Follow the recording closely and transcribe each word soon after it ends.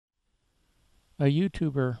A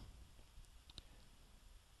YouTuber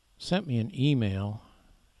sent me an email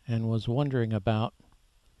and was wondering about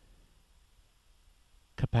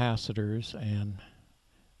capacitors and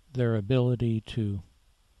their ability to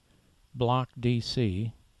block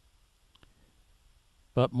DC,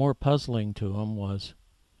 but more puzzling to him was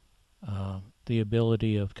the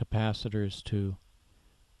ability of capacitors to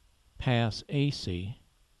pass AC,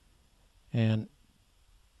 and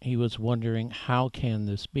he was wondering, how can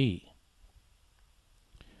this be?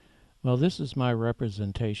 Well, this is my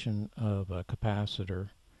representation of a capacitor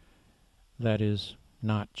that is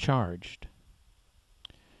not charged.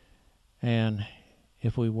 And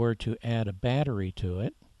if we were to add a battery to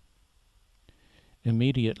it,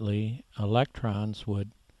 immediately electrons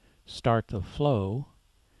would start the flow,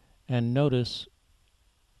 and notice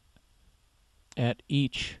at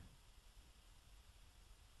each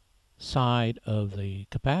side of the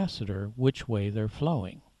capacitor which way they're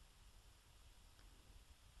flowing.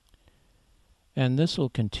 And this will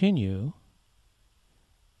continue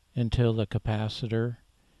until the capacitor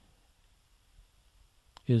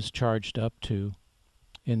is charged up to,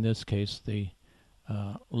 in this case, the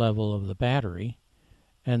level of the battery,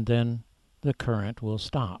 and then the current will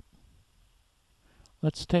stop.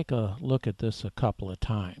 Let's take a look at this a couple of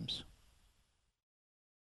times.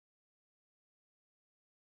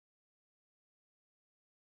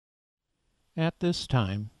 At this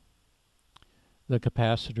time, the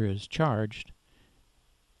capacitor is charged,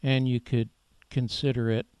 and you could consider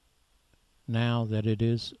it now that it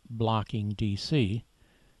is blocking DC,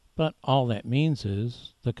 but all that means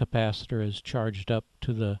is the capacitor is charged up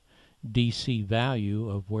to the DC value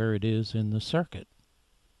of where it is in the circuit.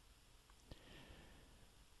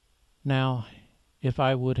 Now, if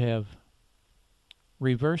I would have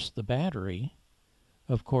reversed the battery,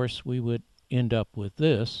 of course we would end up with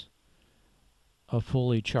this, a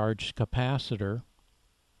fully charged capacitor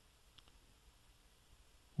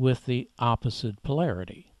with the opposite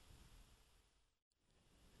polarity.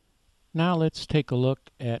 Now let's take a look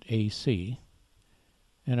at AC,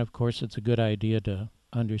 and of course it's a good idea to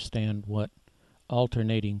understand what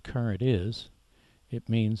alternating current is. It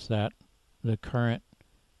means that the current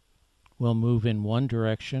will move in one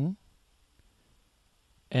direction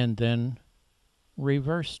and then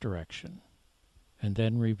reverse direction and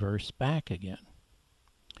then reverse back again.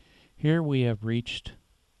 Here we have reached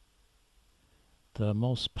the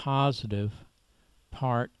most positive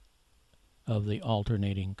part of the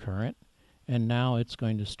alternating current, and now it's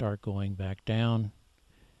going to start going back down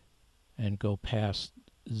and go past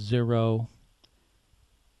 0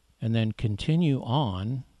 and then continue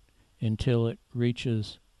on until it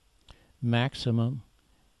reaches maximum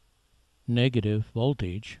negative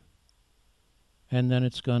voltage, and then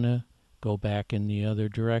it's going to go back in the other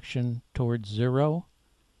direction towards 0,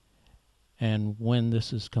 and when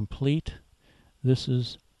this is complete, this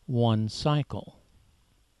is one cycle.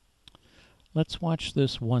 Let's watch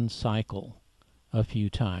this one cycle a few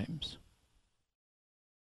times.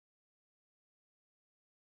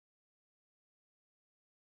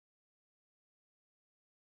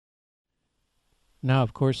 Now,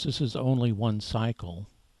 of course, this is only one cycle.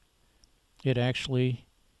 It actually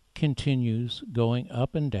continues going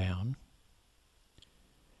up and down.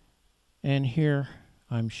 And here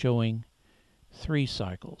I'm showing 3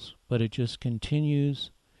 cycles, but it just continues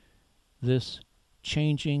this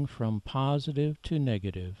changing from positive to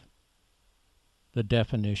negative, the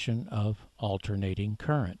definition of alternating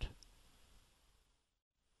current.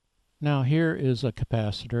 Now here is a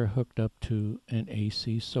capacitor hooked up to an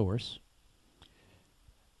AC source,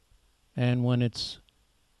 and when it's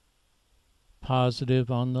positive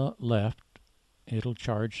on the left, it'll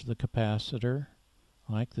charge the capacitor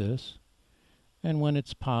like this, and when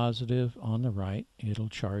it's positive on the right, it'll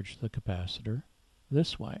charge the capacitor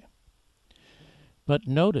this way. But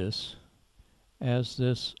notice, as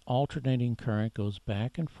this alternating current goes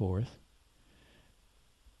back and forth,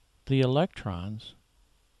 the electrons,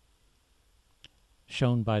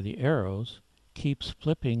 shown by the arrows, keeps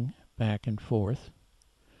flipping back and forth.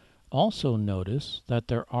 Also notice that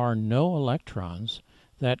there are no electrons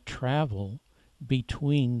that travel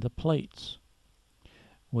between the plates,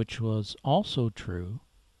 which was also true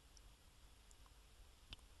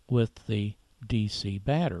with the DC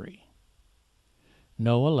battery.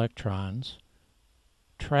 No electrons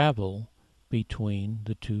travel between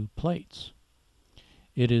the 2 plates.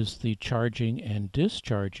 It is the charging and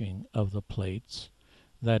discharging of the plates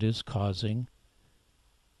that is causing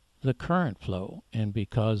the current flow, and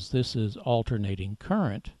because this is alternating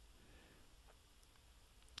current,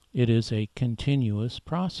 it is a continuous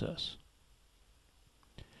process.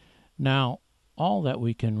 Now, all that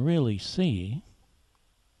we can really see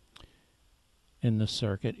in the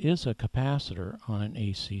circuit is a capacitor on an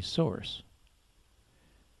AC source.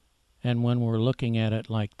 And when we're looking at it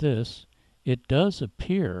like this, it does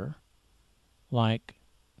appear like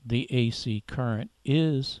the AC current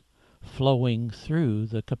is flowing through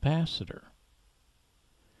the capacitor.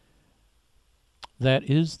 That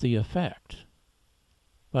is the effect.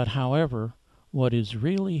 But however, what is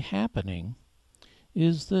really happening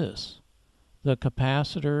is this. The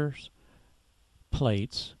capacitor's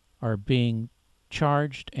plates are being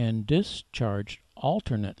charged and discharged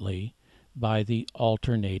alternately by the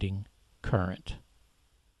alternating current.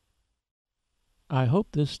 I hope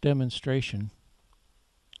this demonstration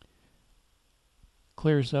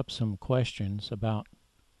clears up some questions about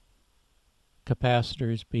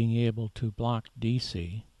capacitors being able to block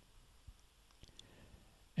DC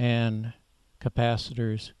and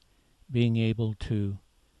capacitors being able to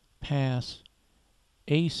pass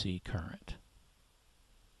AC current.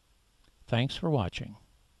 Thanks for watching.